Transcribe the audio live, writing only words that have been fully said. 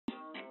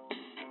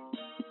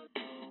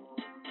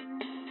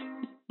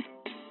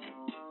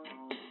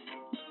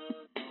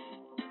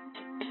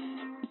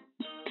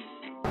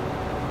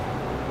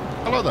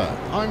Hello there,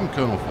 I'm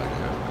Colonel Failure,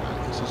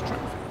 and this is Track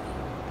Fever.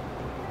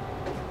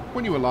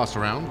 When you were last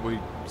around, we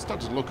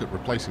started to look at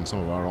replacing some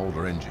of our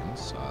older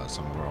engines,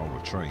 some of our older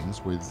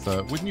trains,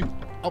 with new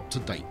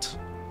up-to-date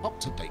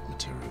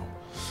material.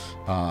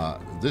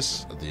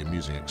 The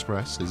Amusing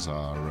Express, is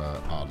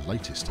our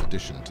latest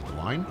addition to the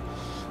line,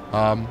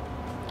 yeah,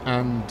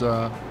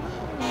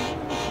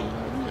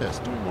 it's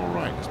doing all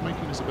right. It's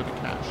making us a bit of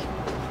cash.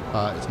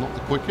 It's not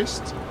the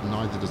quickest,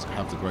 neither does it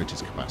have the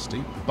greatest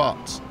capacity,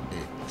 but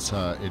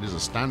it is a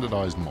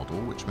standardized model,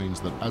 which means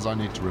that as I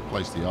need to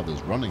replace the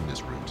others running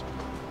this route,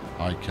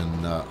 I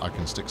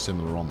can stick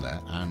similar on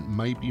there and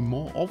maybe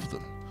more of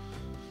them.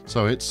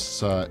 So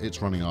it's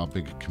running our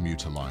big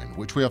commuter line,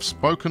 which we have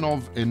spoken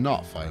of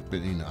enough. I have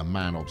been a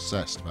man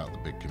obsessed about the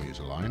big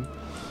commuter line.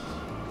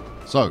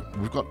 So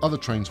we've got other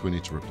trains we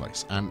need to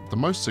replace, and the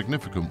most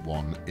significant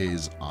one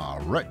is our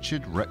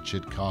wretched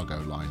cargo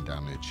line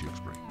down near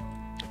Tewkesbury.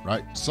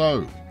 Right,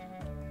 so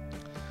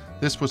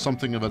this was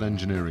something of an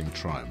engineering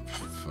triumph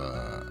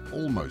for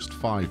almost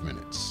 5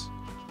 minutes.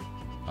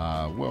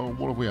 Well,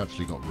 what have we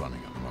actually got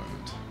running at the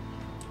moment?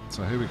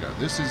 So here we go.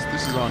 This is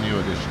our new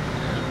addition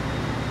here.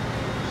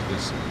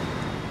 This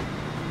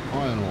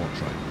iron ore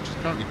train, which is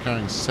currently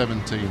carrying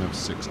 17 of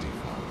 65.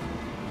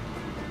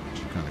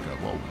 Which you kind of go,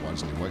 well, why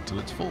doesn't he wait till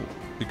it's full?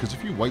 Because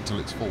if you wait till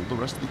it's full, the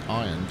rest of the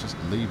iron just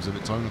leaves of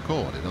its own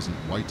accord. It doesn't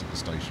wait at the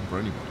station for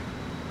anybody.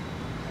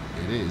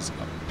 It is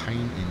a pain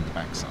in the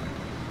backside.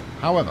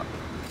 However,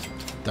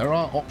 there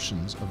are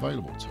options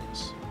available to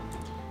us.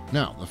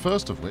 Now, the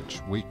first of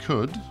which, we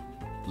could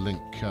link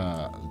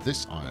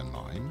this iron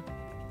line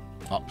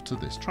up to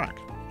this track.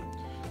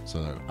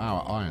 So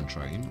our iron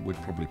train, we'd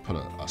probably put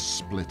a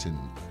split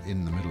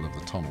in the middle of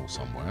the tunnel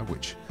somewhere,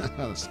 which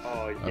that's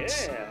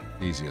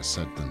easier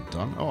said than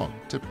done. Oh,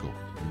 typical.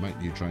 You make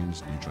new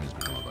trains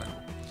become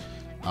available.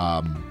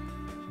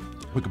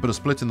 We could put a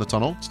split in the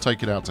tunnel to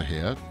take it out to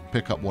here,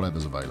 pick up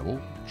whatever's available,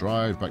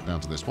 drive back down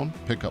to this one,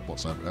 pick up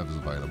whatever's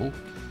available.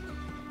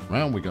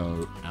 Round we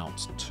go out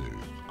to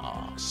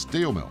our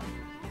steel mill.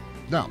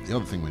 Now, the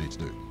other thing we need to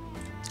do.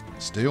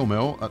 Steel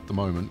mill at the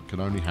moment can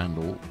only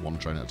handle one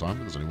train at a time,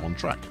 there's only one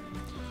track.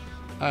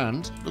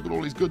 And look at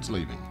all these goods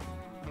leaving.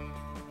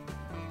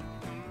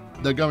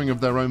 They're going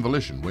of their own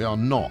volition. We are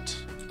not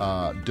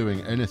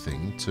doing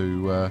anything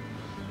to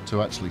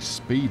actually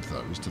speed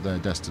those to their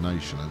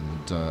destination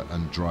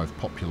and drive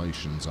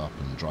populations up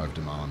and drive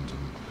demand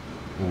and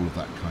all of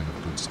that kind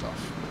of good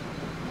stuff.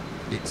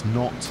 It's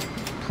not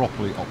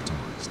properly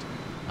optimized,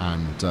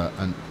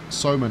 and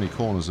so many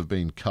corners have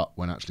been cut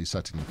when actually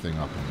setting the thing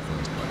up in the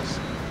first place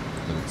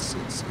that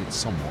it's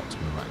somewhat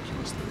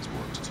miraculous that it's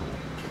worked at all.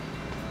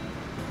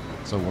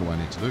 So what do I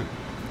need to do?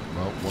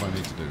 Well, what I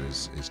need to do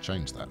is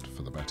change that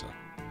for the better.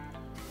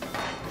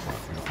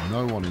 We've got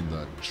no one in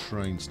the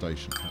train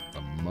station at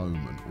the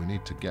moment. We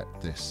need to get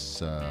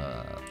this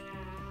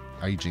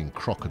aging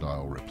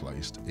crocodile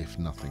replaced, if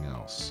nothing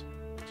else.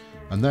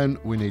 And then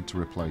we need to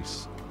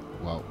replace,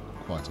 well,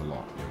 quite a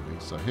lot, really.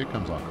 So here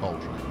comes our coal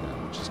train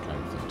now, which is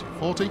carrying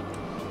 3040.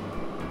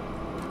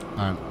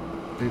 And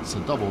it's a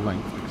double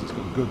length because it's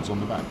got goods on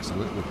the back, so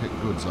it will pick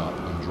goods up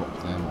and drop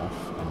them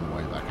off on the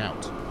way back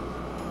out.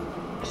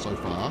 So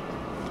far,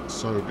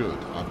 so good.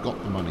 I've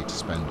got the money to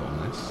spend on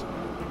this.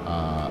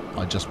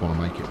 I just want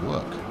to make it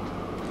work.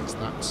 Is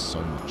that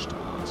so much to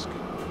ask?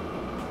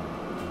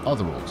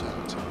 Other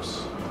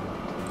alternatives.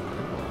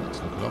 Okay, well, let's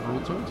look at other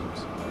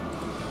alternatives.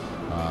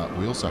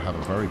 We also have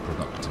a very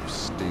productive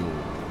steel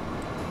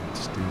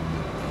mill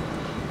here,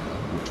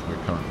 which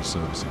we're currently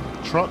servicing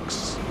with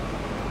trucks,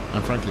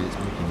 and frankly, it's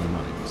making no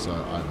money. So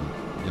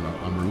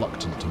I'm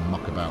reluctant to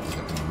muck about with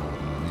it any more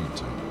than I need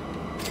to.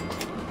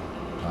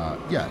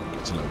 Yeah, it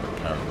gets a little bit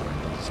carried away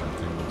and does the same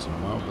thing once in a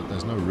while, but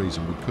there's no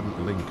reason we couldn't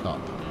link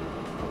up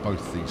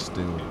both these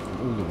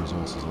all the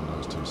resources on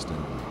those two steel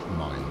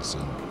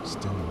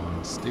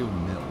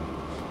mill,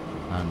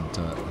 and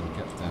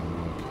get them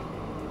working.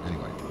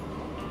 Anyway,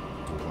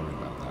 we'll worry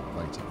about that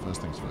later.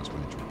 First things first, we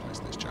need to replace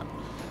this chap,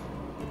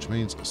 which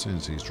means as soon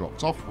as he's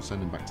dropped off, we'll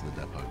send him back to the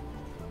depot.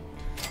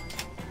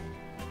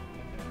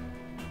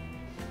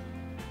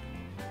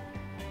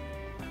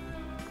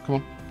 Come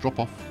on, drop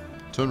off,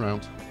 turn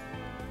around.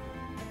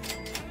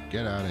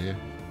 Get out of here.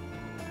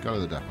 Go to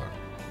the depot.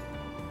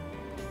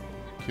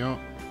 Cure.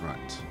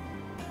 Right.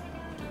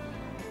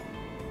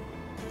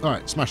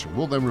 Alright, smash it.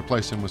 We'll then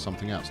replace him with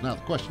something else. Now,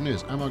 the question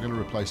is, am I going to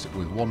replace it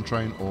with one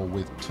train or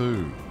with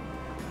two?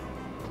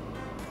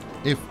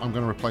 If I'm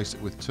going to replace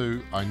it with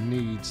two, I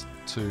need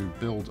to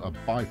build a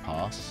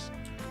bypass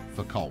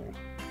for coal,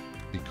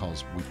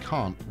 because we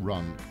can't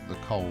run the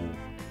coal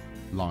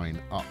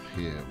line up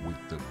here with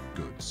the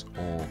goods,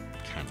 or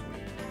can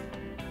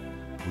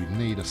we? We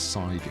need a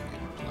siding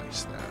in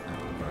place there at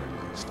the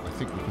very least. I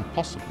think we can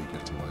possibly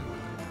get away with it.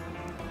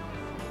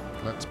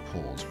 Let's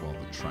pause while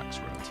the track's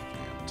relatively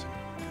empty.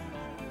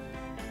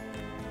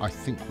 I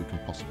think we can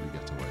possibly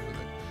get away with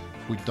it.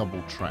 If we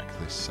double track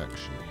this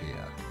section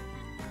here,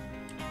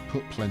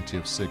 put plenty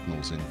of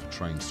signals in for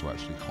trains to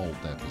actually hold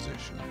their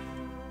position,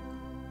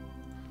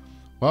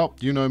 Well,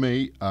 you know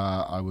me.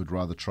 I would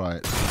rather try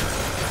it.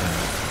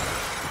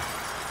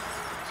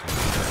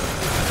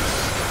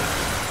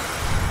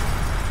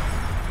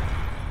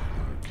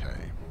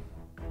 Okay.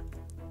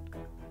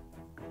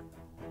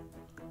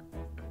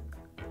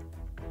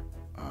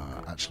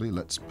 Actually,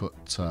 let's put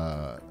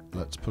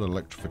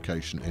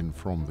electrification in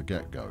from the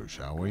get-go,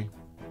 shall we?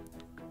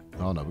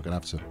 Oh no, we're going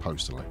to have to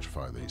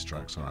post-electrify these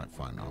tracks. All right,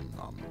 fine.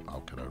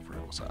 I'll get over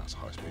it. What's that? That's a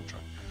high-speed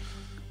track.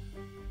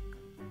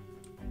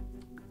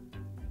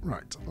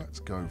 Right,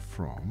 let's go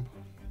from...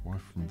 Why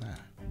from there?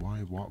 Why,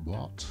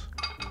 what?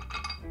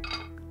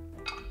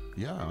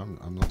 Yeah,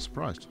 I'm not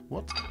surprised.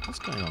 What's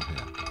going on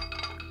here?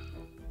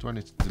 Do I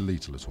need to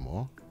delete a little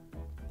more?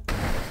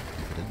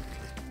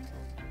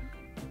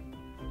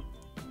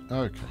 Evidently.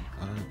 Okay.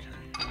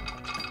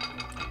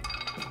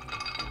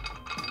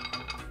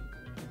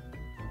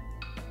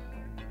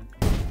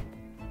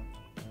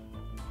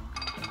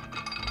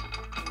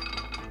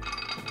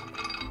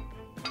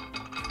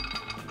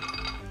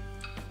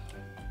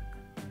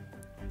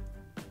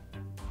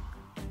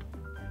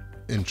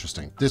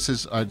 Interesting. This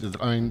is, I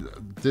mean,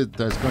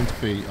 there's going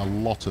to be a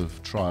lot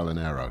of trial and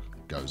error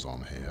goes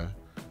on here.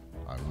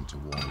 I want to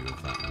warn you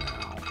of that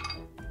now.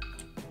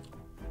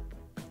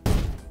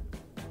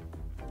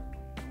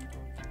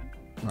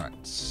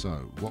 Right,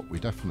 so what we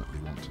definitely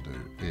want to do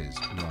is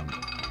run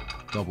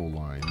double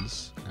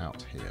lines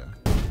out here.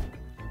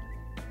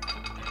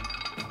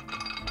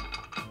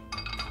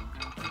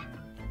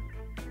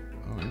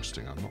 Oh,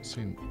 interesting. I've not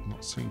seen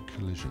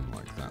collision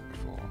like that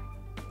before.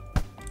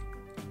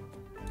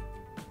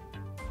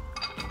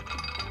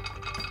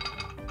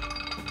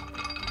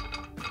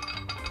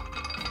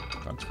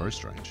 That's very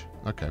strange.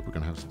 Okay, we're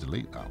going to have to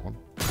delete that one.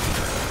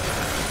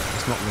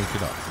 Let's not link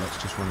it up. Let's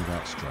just run it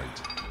out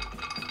straight.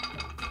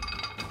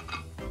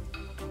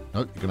 No,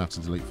 you're going to have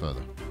to delete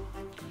further.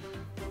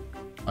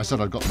 I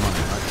said I'd got the money,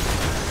 right?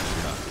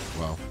 Yeah,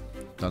 well,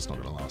 that's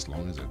not going to last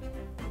long, is it?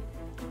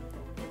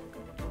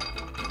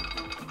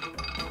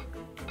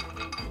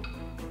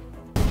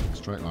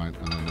 Straight line,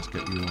 and then let's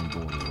get you on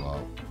board as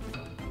well.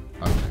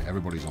 Okay,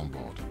 everybody's on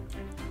board.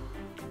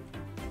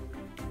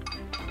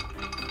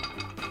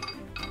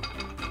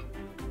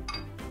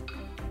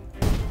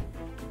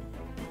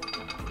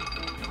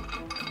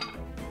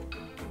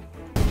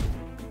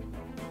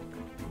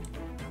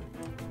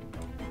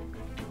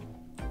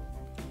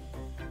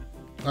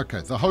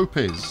 Okay, the hope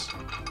is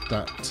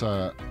that,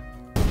 there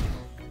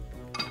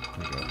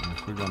we go, and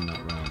if we run that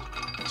round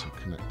to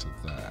connect to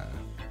there.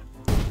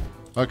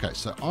 Okay,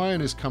 so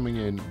iron is coming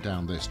in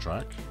down this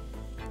track.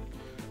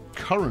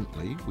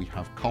 Currently, we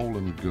have coal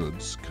and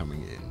goods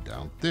coming in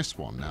down this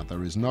one. Now,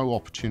 there is no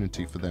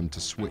opportunity for them to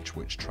switch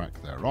which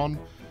track they're on,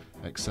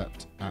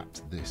 except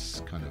at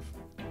this kind of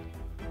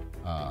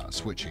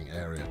switching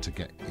area to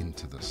get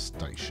into the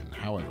station.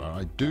 However,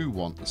 I do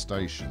want the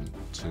station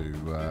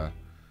to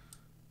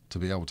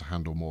be able to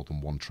handle more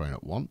than one train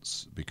at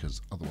once, because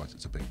otherwise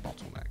it's a big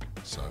bottleneck.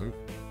 So,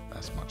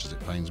 as much as it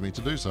pains me to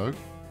do so,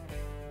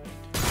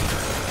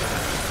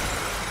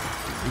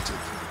 deleted.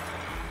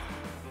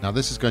 Now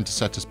this is going to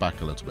set us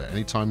back a little bit.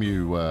 Anytime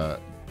you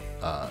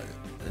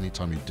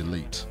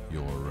delete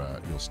your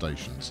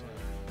stations,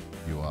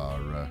 you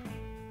are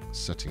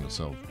setting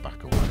yourself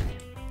back away.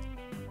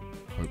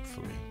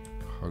 Hopefully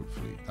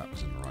that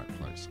was in the right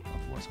place.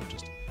 Otherwise I've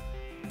just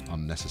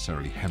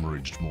unnecessarily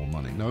hemorrhaged more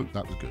money. No,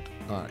 that was good.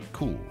 Alright,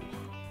 cool.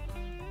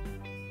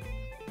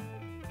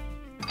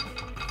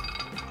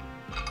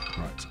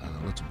 Right, and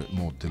a little bit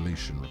more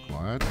deletion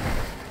required.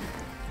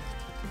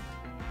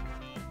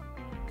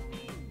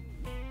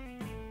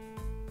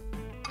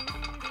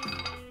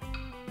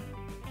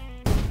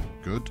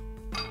 Good.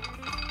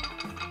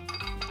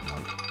 No.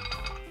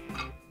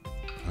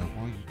 No,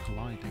 why are you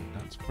colliding?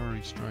 That's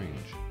very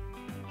strange.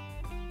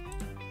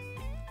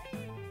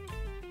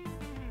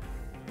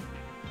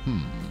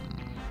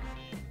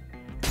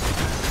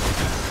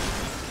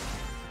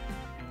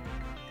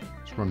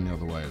 Let's run the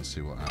other way and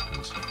see what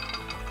happens.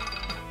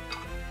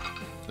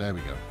 There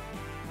we go.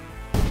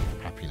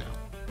 Happy now.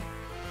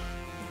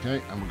 Okay,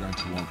 and we're going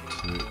to want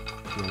to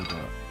build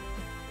a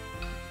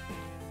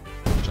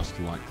just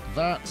like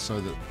that, so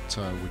that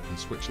we can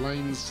switch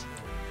lines,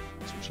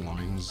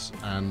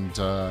 and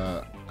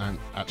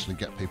actually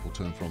get people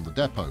to and from the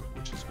depot,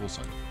 which is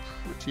also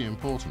pretty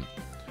important.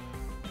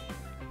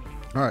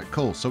 All right,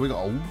 cool. So we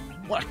got a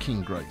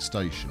whacking great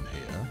station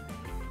here.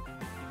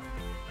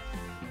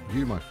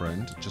 You, my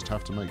friend, just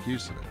have to make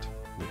use of it.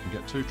 We can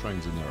get 2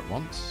 trains in there at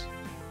once.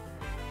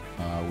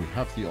 We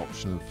have the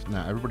option of...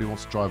 Now, everybody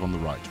wants to drive on the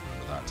right,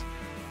 remember that.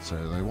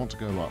 So they want to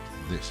go up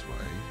this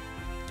way,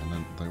 and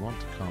then they want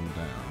to come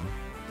down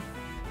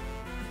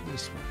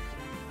this way.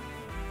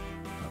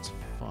 That's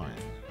fine.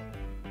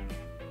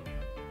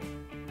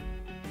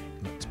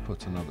 Let's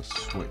put another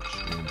switch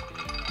in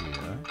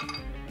here.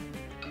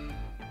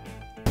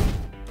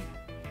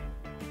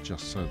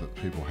 Just so that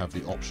people have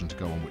the option to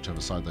go on whichever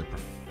side they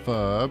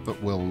prefer,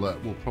 but we'll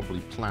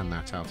probably plan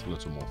that out a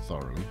little more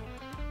thoroughly.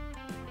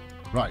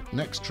 Right,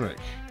 next trick.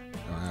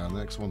 The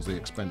next one's the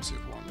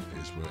expensive one. on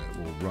is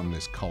we'll run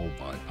this coal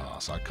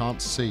bypass. I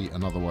can't see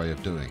another way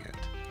of doing it,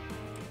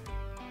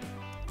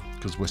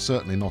 because we're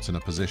certainly not in a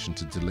position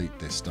to delete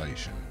this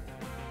station.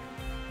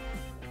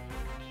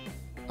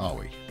 Are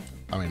we?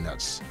 I mean,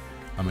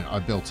 I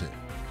built it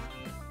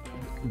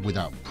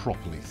without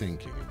properly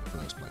thinking in the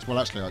first place. Well,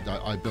 actually,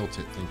 I built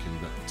it thinking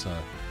that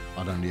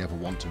I'd only ever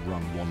want to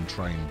run one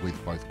train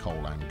with both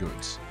coal and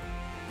goods.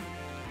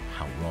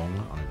 How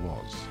wrong I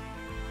was.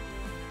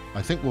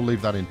 I think we'll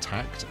leave that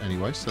intact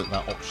anyway, so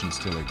that option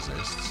still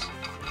exists.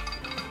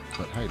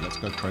 But hey, let's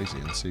go crazy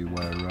and see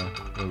where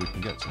we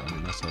can get to. I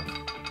mean, that's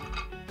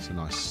a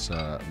nice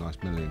nice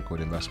 £1 million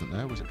investment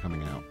there. Where's it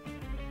coming out?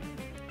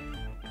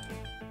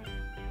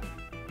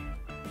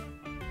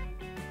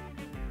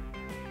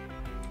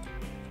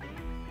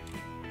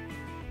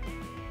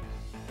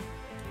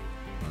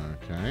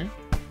 Okay.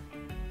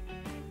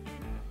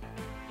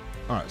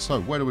 Alright,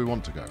 so where do we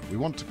want to go? We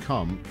want to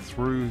come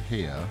through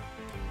here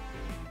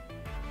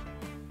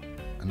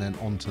and then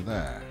onto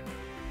there.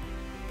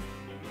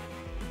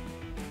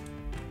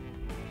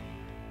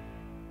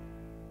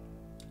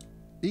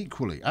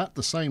 Equally, at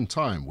the same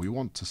time, we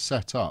want to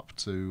set up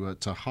to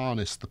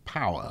harness the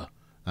power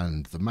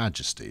and the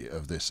majesty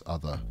of this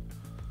other...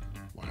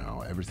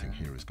 Wow, everything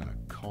here is going to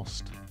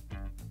cost...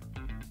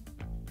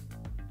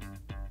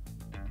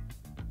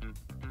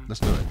 Let's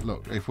do it.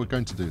 Look, if we're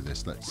going to do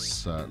this,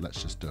 let's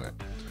just do it.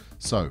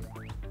 So,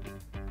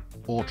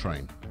 ore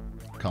train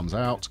comes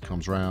out,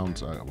 comes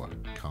round,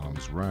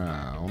 comes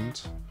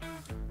round,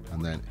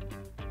 and then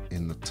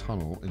in the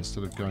tunnel,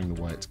 instead of going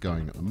the way it's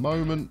going at the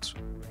moment,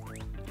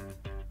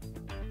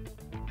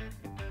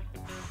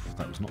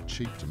 that was not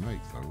cheap to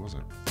make, though, was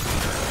it?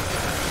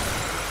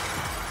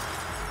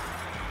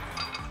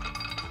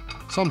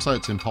 Some say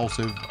it's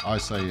impulsive. I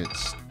say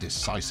it's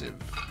decisive.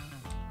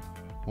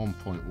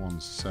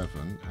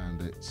 1.17,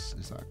 and is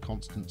that a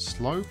constant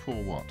slope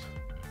or what?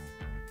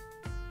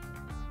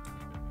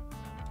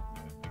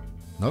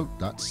 Nope,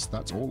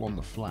 that's all on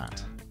the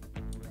flat.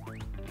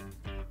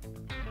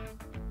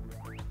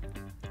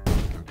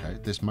 Okay,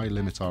 this may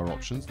limit our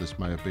options. This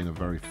may have been a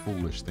very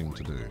foolish thing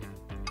to do.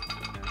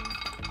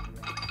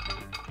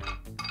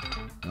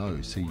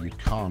 No, see, you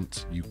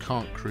can't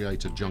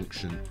create a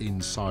junction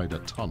inside a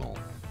tunnel.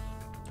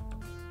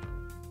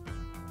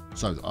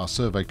 So our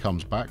survey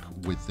comes back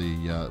with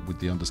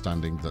the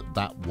understanding that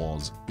that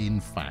was in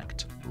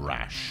fact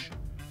rash,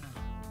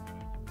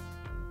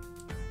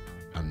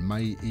 and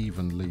may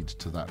even lead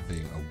to that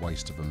being a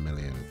waste of £1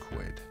 million,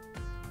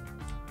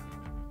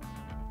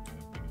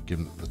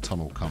 given that the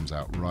tunnel comes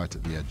out right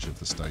at the edge of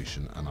the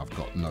station and I've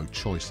got no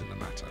choice in the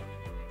matter.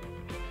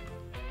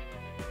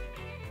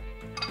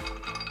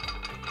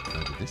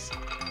 Can I do this?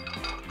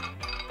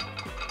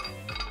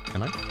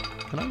 Can I?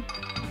 Can I? No.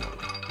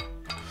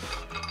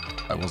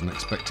 I wasn't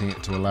expecting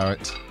it to allow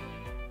it,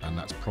 and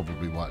that's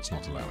probably why it's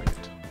not allowing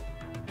it.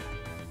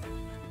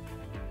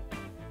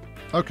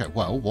 Okay,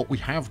 well, what we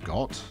have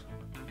got,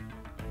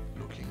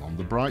 looking on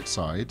the bright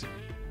side,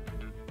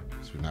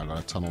 is we've now got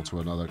a tunnel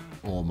to another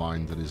ore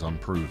mine that is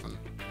unproven.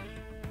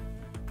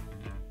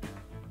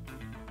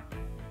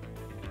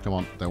 Come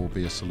on, there will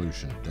be a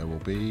solution. There will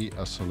be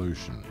a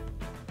solution.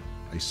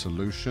 A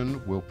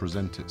solution will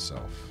present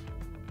itself.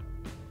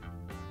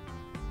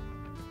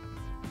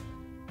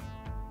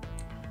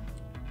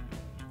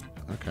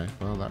 Okay,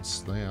 well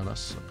that's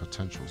a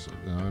potential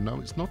solution. No,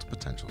 it's not a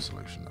potential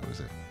solution though,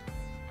 is it?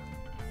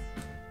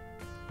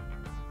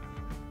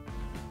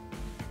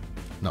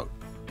 No.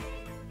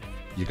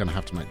 You're going to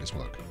have to make this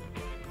work.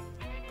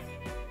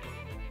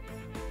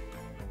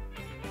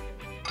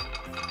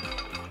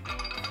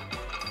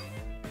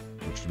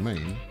 Which would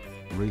mean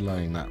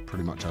relaying that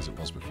pretty much as it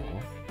was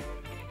before.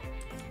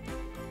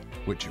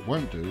 Which it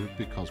won't do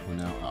because we're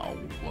now... Oh,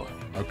 well,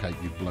 okay,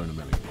 you've blown £1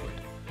 million.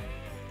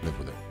 Live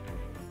with it.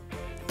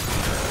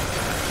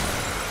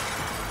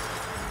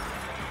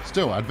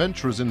 Still,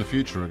 adventurers in the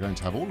future are going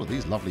to have all of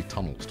these lovely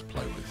tunnels to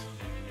play with.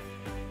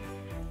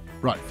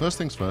 Right, first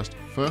things first.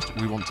 First,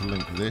 we want to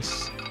link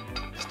this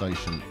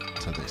station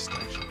to this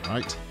station,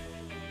 right?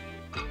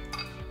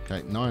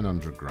 Okay,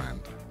 900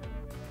 grand.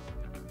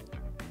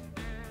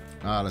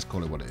 Let's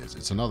call it what it is.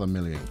 It's another £1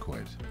 million.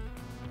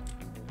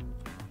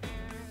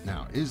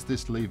 Now, is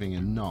this leaving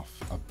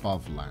enough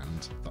above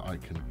land that I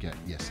can get?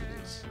 Yes, it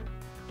is.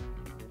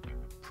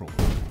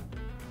 Probably.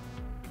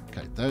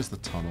 Okay, there's the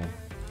tunnel.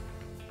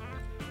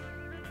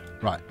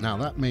 Right, now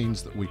that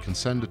means that we can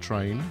send a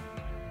train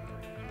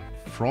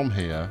from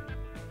here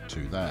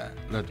to there.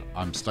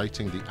 I'm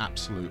stating the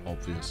absolute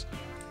obvious,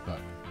 but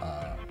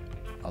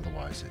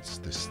otherwise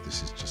this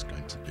is just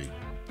going to be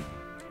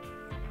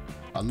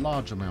a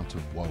large amount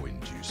of woe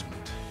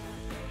inducement.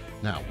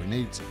 Now we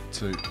need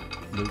to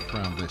loop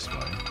round this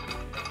way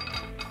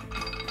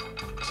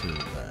to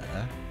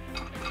there.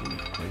 Ooh,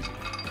 crazy.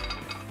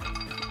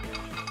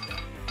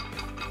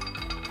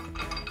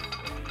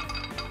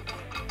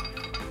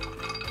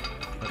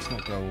 Let's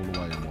not go all the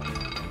way in one move.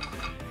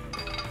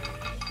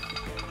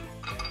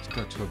 Let's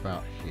go to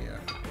about here,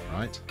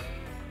 right?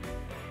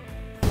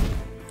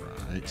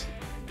 Right.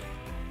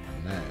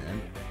 And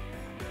then,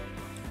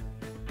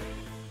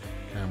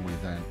 can we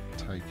then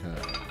take a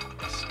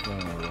spur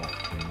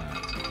off from that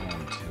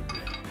onto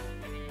the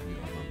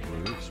other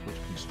roofs? Which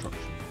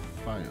construction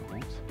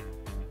failed?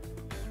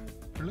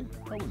 Really?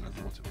 I wouldn't have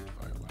thought it would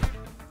fail that.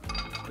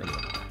 Let's go the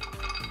other way.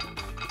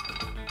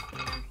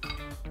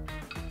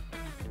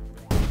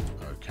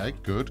 Okay,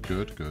 good,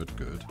 good, good,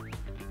 good.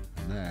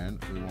 And then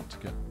we want to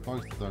get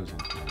both of those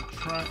onto one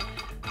track.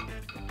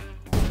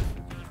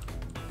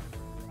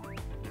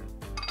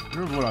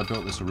 Remember when I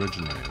built this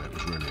originally and it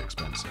was really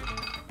expensive?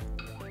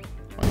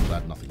 I'm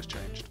glad nothing's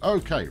changed.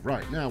 Okay,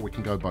 right, now we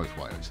can go both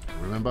ways.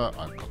 Remember,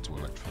 I've got to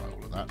electrify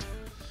all of that.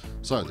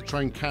 So the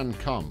train can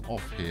come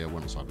off here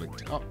once I've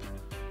linked it up.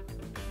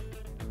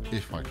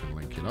 If I can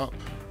link it up.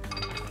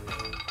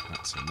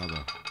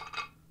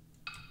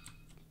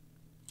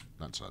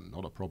 That's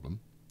not a problem.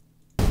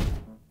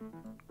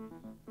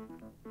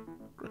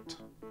 Great.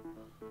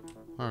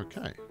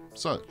 Okay,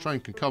 so the train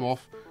can come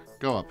off,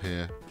 go up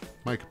here,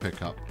 make a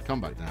pickup,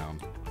 come back down,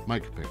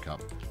 make a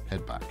pickup,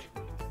 head back.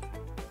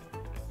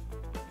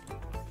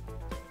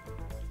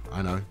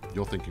 I know,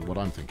 you're thinking what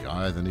I'm thinking.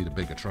 I either need a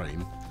bigger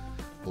train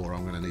or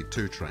I'm going to need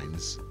two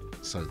trains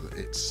so that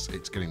it's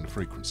getting the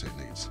frequency it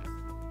needs.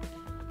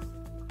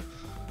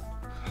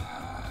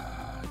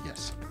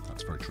 Yes,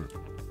 that's very true.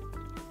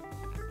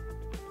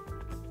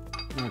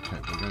 Okay,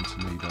 we're going to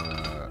need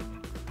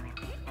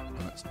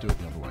let's do it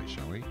the other way,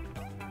 shall we?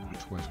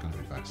 Which way is going to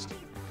be best?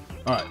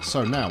 Alright,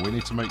 so now we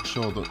need to make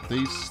sure that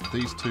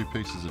these two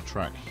pieces of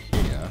track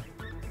here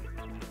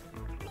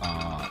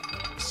are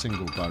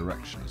single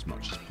direction as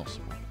much as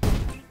possible.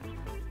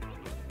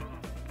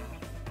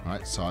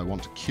 Alright, so I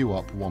want to queue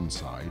up one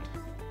side.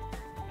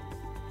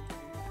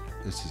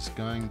 This is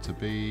going to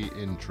be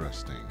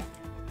interesting.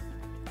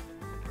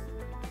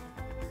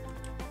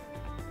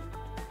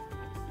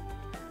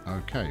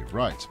 Okay,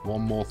 right,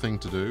 one more thing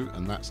to do,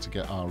 and that's to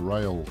get our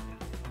rail.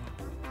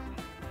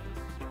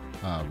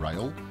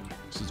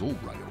 This is all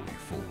rail, you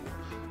fool.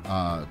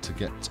 To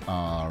get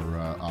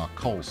our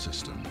coal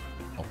system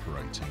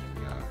operating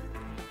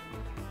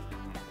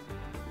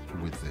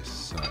with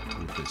this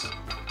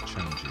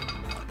change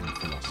in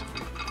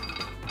philosophy.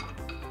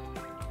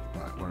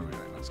 Right, where are we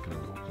going? Let's get a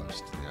little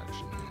closer to the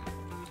action here.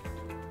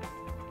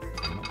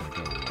 We're not going to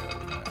go all the way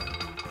over there.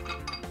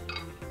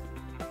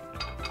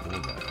 Or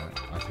there.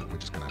 I think we're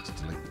just going to have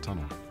to delete the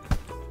tunnel.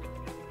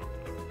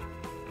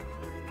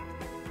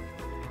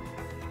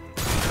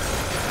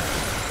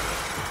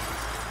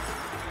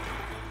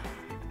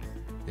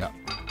 Yeah.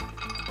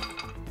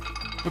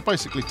 We're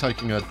basically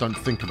taking a don't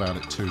think about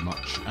it too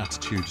much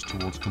attitude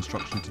towards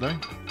construction today.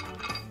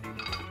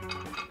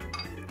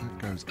 That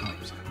goes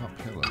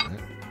uphill a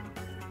bit.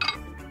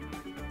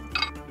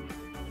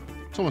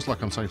 It's almost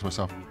like I'm saying to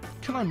myself,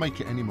 can I make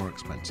it any more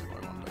expensive,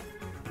 I wonder?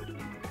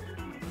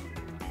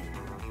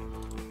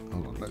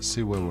 Hold on, let's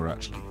see where we're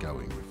actually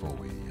going before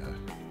we...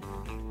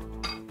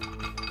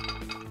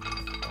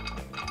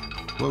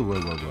 Whoa,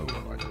 whoa, whoa, whoa,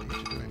 whoa, I don't need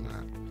you doing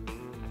that.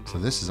 So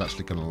this is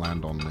actually going to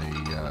land on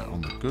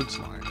the goods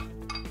line.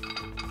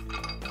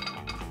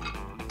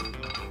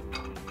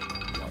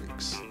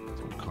 Yikes, there's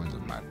all kinds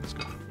of madness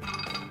going on.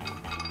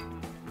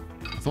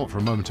 I thought for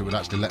a moment it would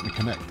actually let me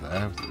connect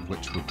there,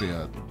 which would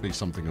be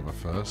something of a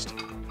first.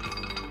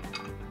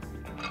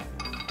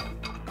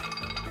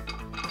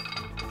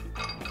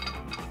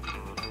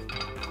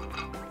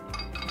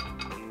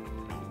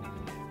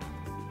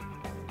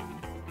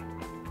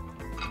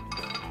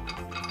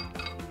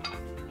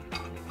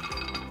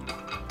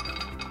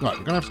 Right,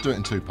 we're going to have to do it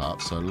in two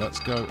parts, so let's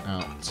go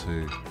out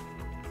to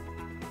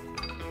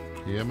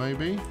here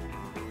maybe.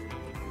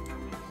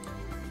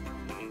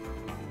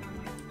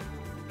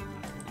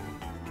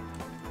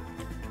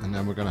 And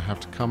then we're going to have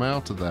to come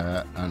out of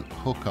there and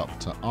hook up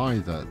to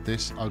either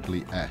this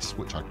ugly S,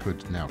 which I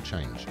could now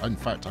change. In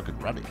fact, I could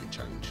radically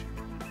change.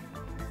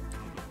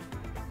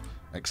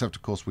 Except,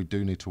 of course, we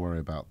do need to worry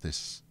about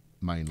this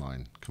main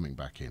line coming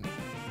back in.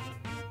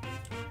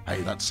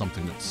 Hey, that's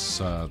something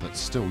that's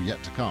still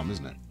yet to come,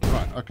 isn't it?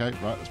 Right, okay,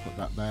 right, let's put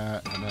that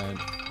there, and then...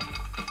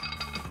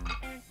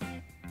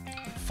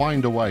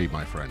 Find a way,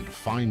 my friend,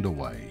 find a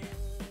way.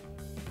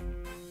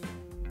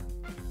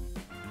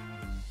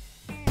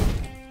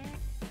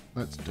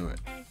 Let's do it.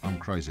 I'm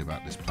crazy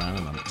about this plan,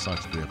 and I'm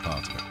excited to be a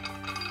part of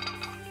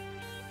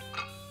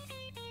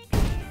it.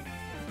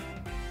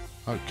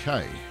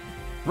 Okay,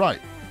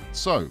 right,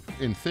 so,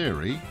 in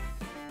theory,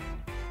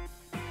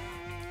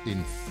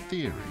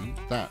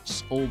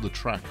 that's all the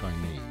track I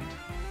need.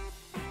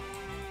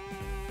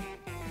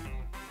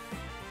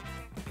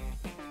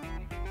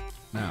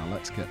 Now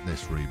let's get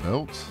this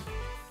rebuilt.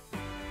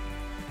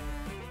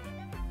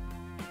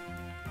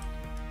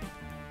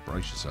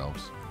 Brace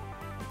yourselves.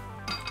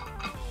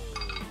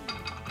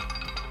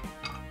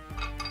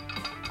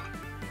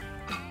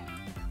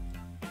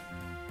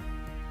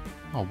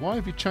 Oh, why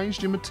have you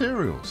changed your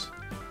materials?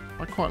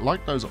 I quite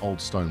like those old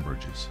stone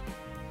bridges.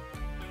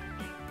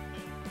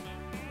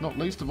 Not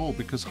least of all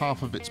because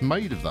half of it's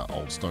made of that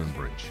old stone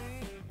bridge.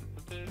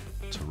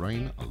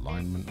 Terrain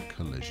alignment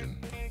collision.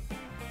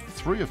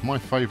 Three of my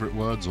favourite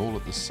words all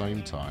at the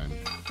same time.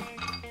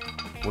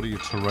 What are you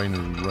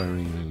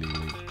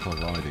terrainally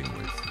colliding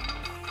with?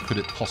 Could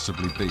it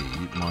possibly be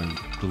my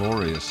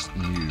glorious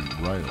new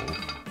rail?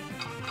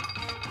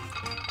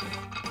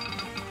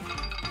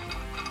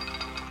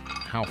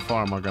 How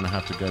far am I going to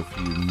have to go for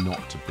you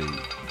not to be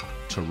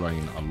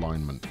terrain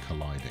alignment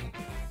colliding?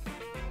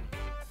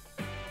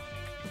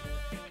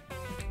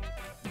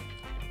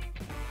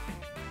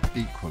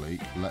 Equally,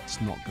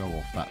 let's not go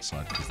off that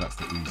side because that's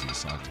the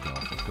easiest side to go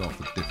off. Let's go off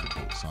the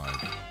difficult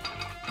side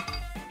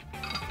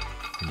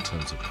in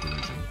terms of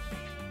collision.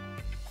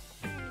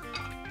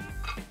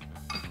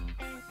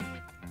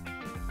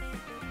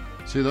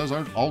 See, those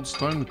old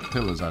stone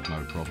pillars had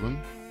no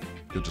problem.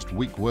 You're just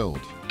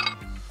weak-willed.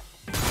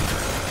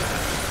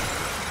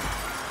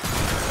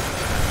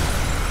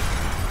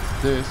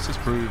 This is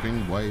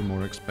proving way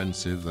more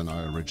expensive than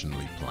I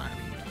originally planned.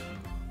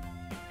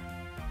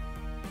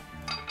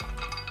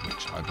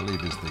 Which I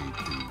believe is the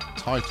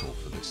title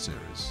for this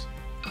series.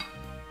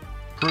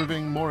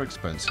 Proving more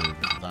expensive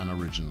than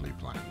originally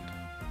planned.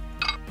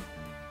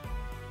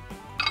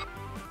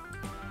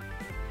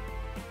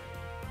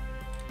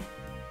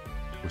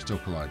 We're still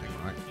colliding,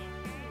 right?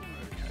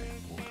 Okay,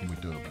 what can we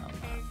do about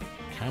that?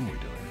 Can we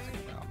do anything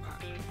about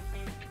that?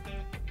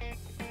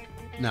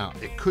 Now,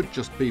 it could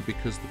just be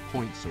because the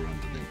points are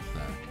underneath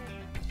there.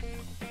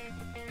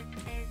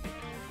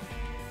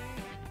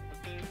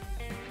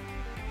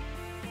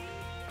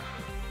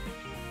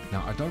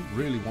 Now, I don't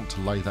really want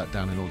to lay that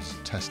down in order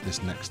to test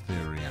this next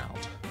theory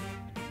out.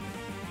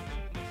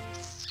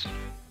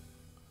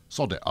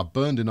 Sod it, I've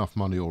burned enough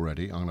money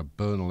already. I'm going to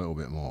burn a little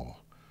bit more.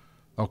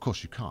 Oh, of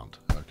course you can't.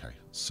 Okay,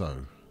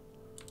 so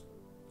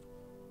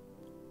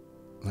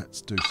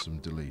let's do some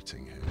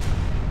deleting here.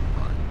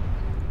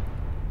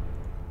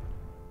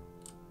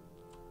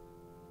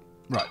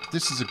 Right,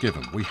 this is a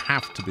given. We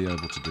have to be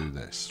able to do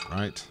this,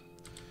 right?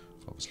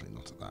 Obviously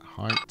not at that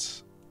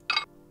height.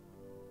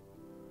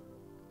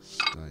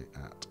 Stay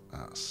at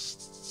a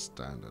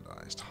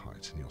standardized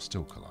height, and you're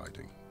still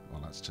colliding.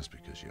 Well, that's just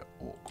because you're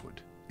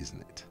awkward, isn't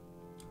it?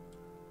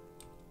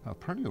 Now,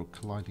 apparently you're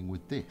colliding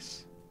with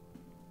this.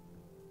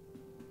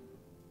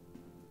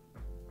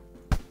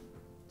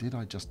 Did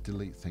I just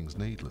delete things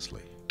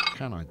needlessly?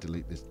 Can I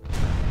delete this?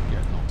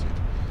 Get knotted.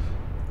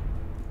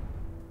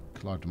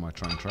 Collide with my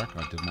train track,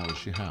 I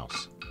demolish your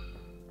house.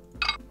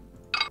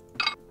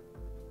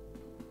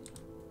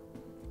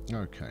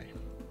 Okay.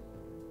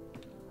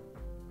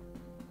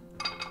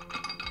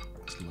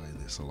 Let's lay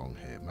this along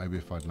here. Maybe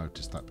if I'd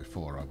noticed that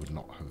before, I would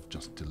not have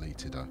just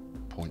deleted a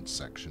point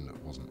section that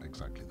wasn't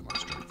exactly the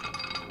most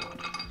straightforward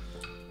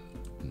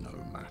in the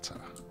world. No matter.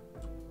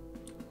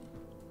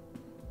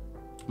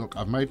 Look,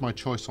 I've made my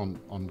choice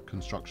on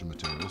construction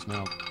materials.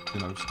 Now, you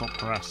know, stop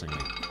harassing me.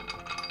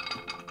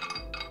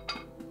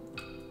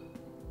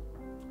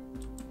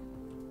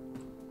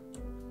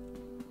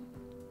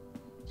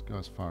 Let's go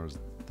as far as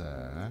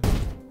there.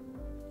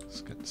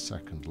 Let's get the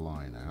second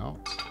line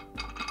out.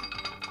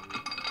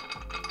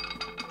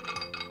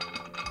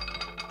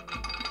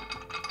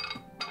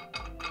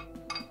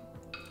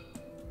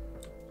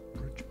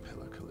 Bridge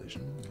pillar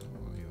collision.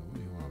 What are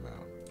you on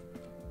about?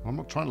 I'm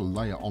not trying to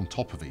lay it on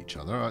top of each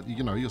other.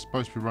 You know, you're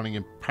supposed to be running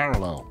in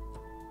parallel.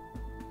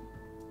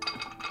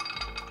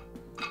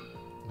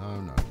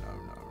 No, no, no,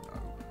 no,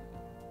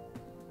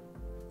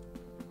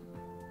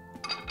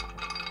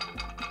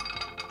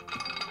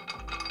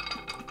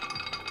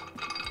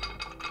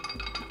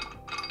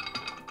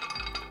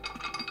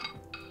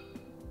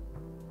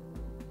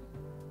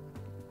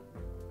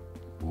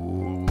 no.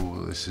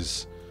 Ooh, this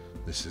is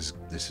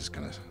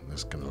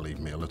gonna leave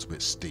me a little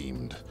bit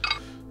steamed.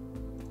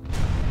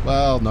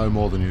 Well, no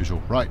more than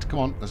usual. Right, come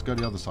on, let's go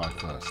to the other side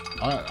first.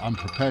 I'm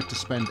prepared to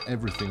spend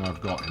everything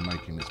I've got in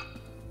making this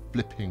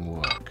flipping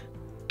work.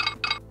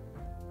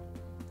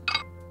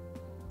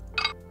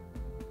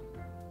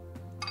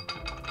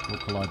 You're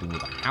colliding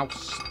with a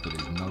house that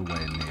is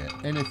nowhere near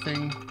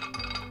anything.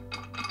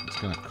 It's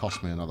going to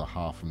cost me another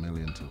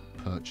 $500,000 to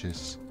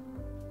purchase.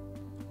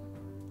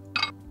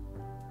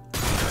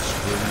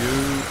 Screw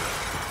you.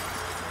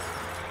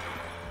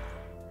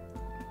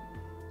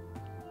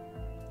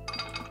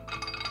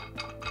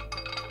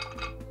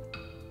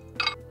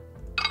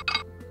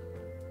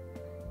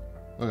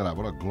 Look at that,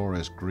 what a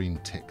glorious green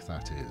tick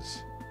that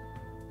is.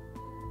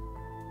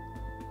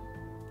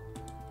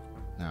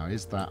 Now,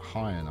 is that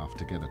high enough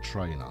to get a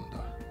train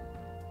under?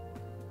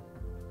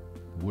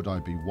 Would I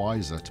be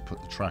wiser to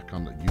put the track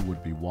under? You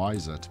would be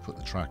wiser to put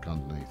the track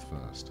underneath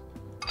first.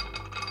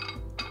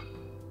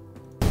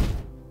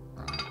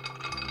 Right,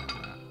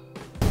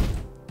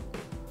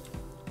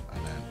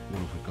 and then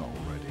what have we got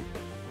already?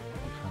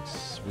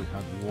 We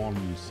had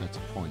one set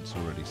of points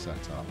already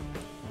set up.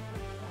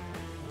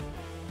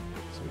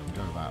 So we can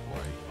go that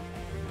way.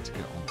 We need to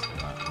get onto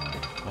that line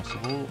if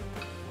possible.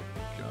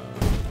 Go.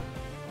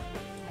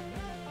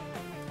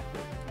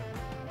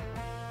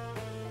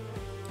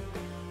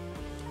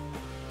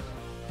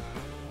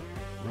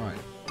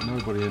 Right,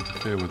 nobody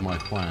interfere with my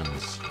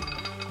plans.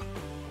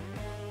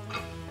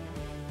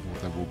 Or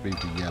There will be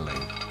the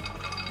yelling.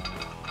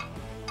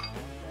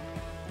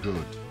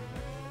 Good.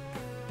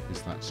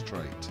 Is that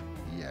straight?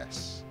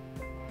 Yes.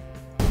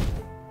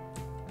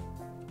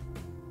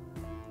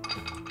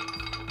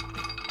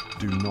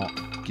 Do not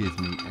give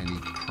me any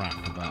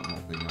crap about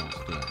not being able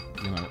to do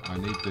it. You know, I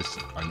need this.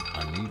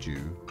 I need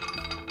you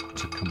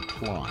to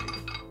comply.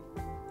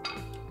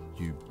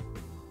 You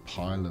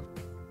pile of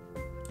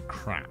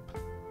crap.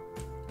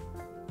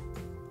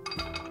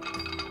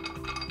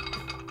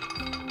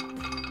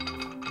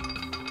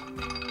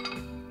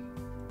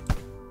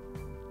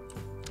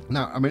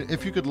 Now, I mean,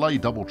 if you could lay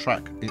double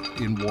track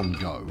in one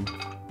go,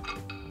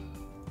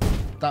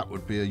 that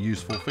would be a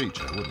useful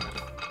feature, wouldn't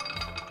it?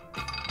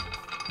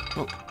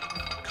 Look,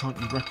 can't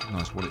you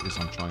recognise what it is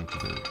I'm trying to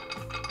do?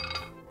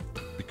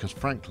 Because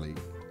frankly,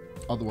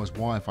 otherwise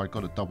why have I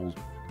got a double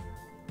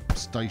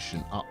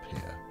station up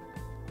here?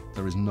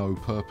 There is no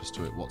purpose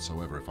to it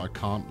whatsoever if I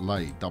can't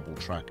lay double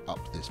track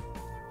up this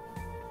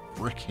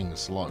fricking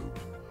slope.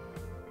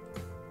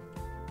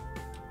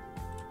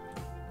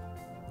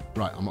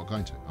 Right, I'm not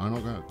going to. I'm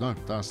not going to. No,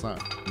 that's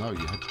that. No,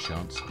 you had your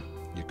chance.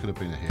 You could have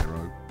been a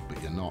hero,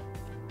 but you're not.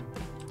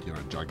 You're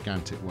a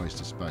gigantic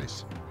waste of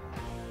space.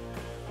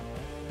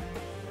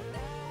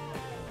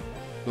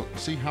 Look,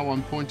 see how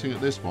I'm pointing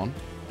at this one?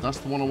 That's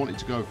the one I wanted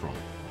to go from.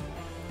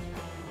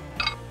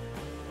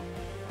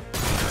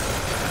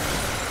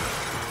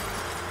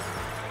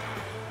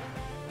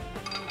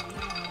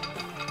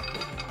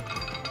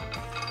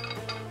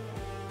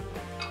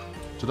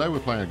 Today we're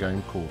playing a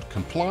game called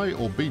Comply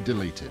or Be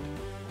Deleted.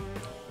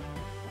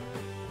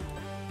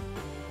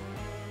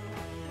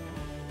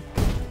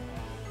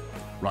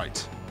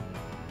 Right.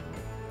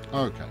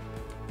 Okay.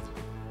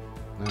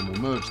 Then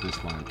we'll merge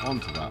this line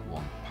onto that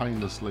one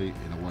painlessly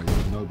in a way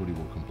that nobody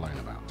will complain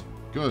about.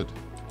 Good.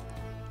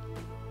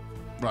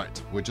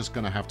 Right. We're just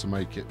going to have to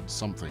make it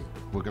something.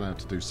 We're going to have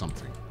to do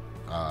something.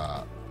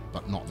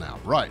 But not now.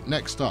 Right.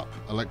 Next up,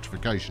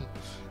 electrification.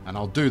 And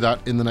I'll do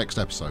that in the next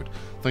episode.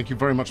 Thank you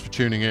very much for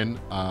tuning in.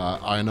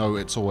 I know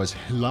it's always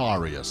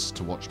hilarious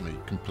to watch me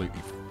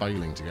completely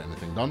failing to get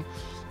anything done.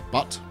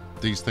 But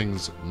these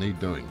things need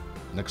doing.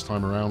 Next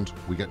time around,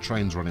 we get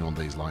trains running on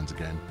these lines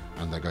again,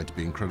 and they're going to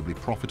be incredibly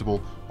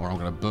profitable, or I'm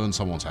going to burn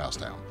someone's house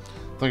down.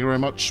 Thank you very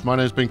much. My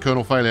name's been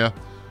Colonel Failure.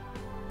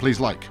 Please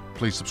like,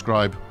 please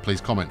subscribe, please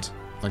comment.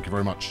 Thank you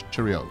very much.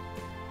 Cheerio.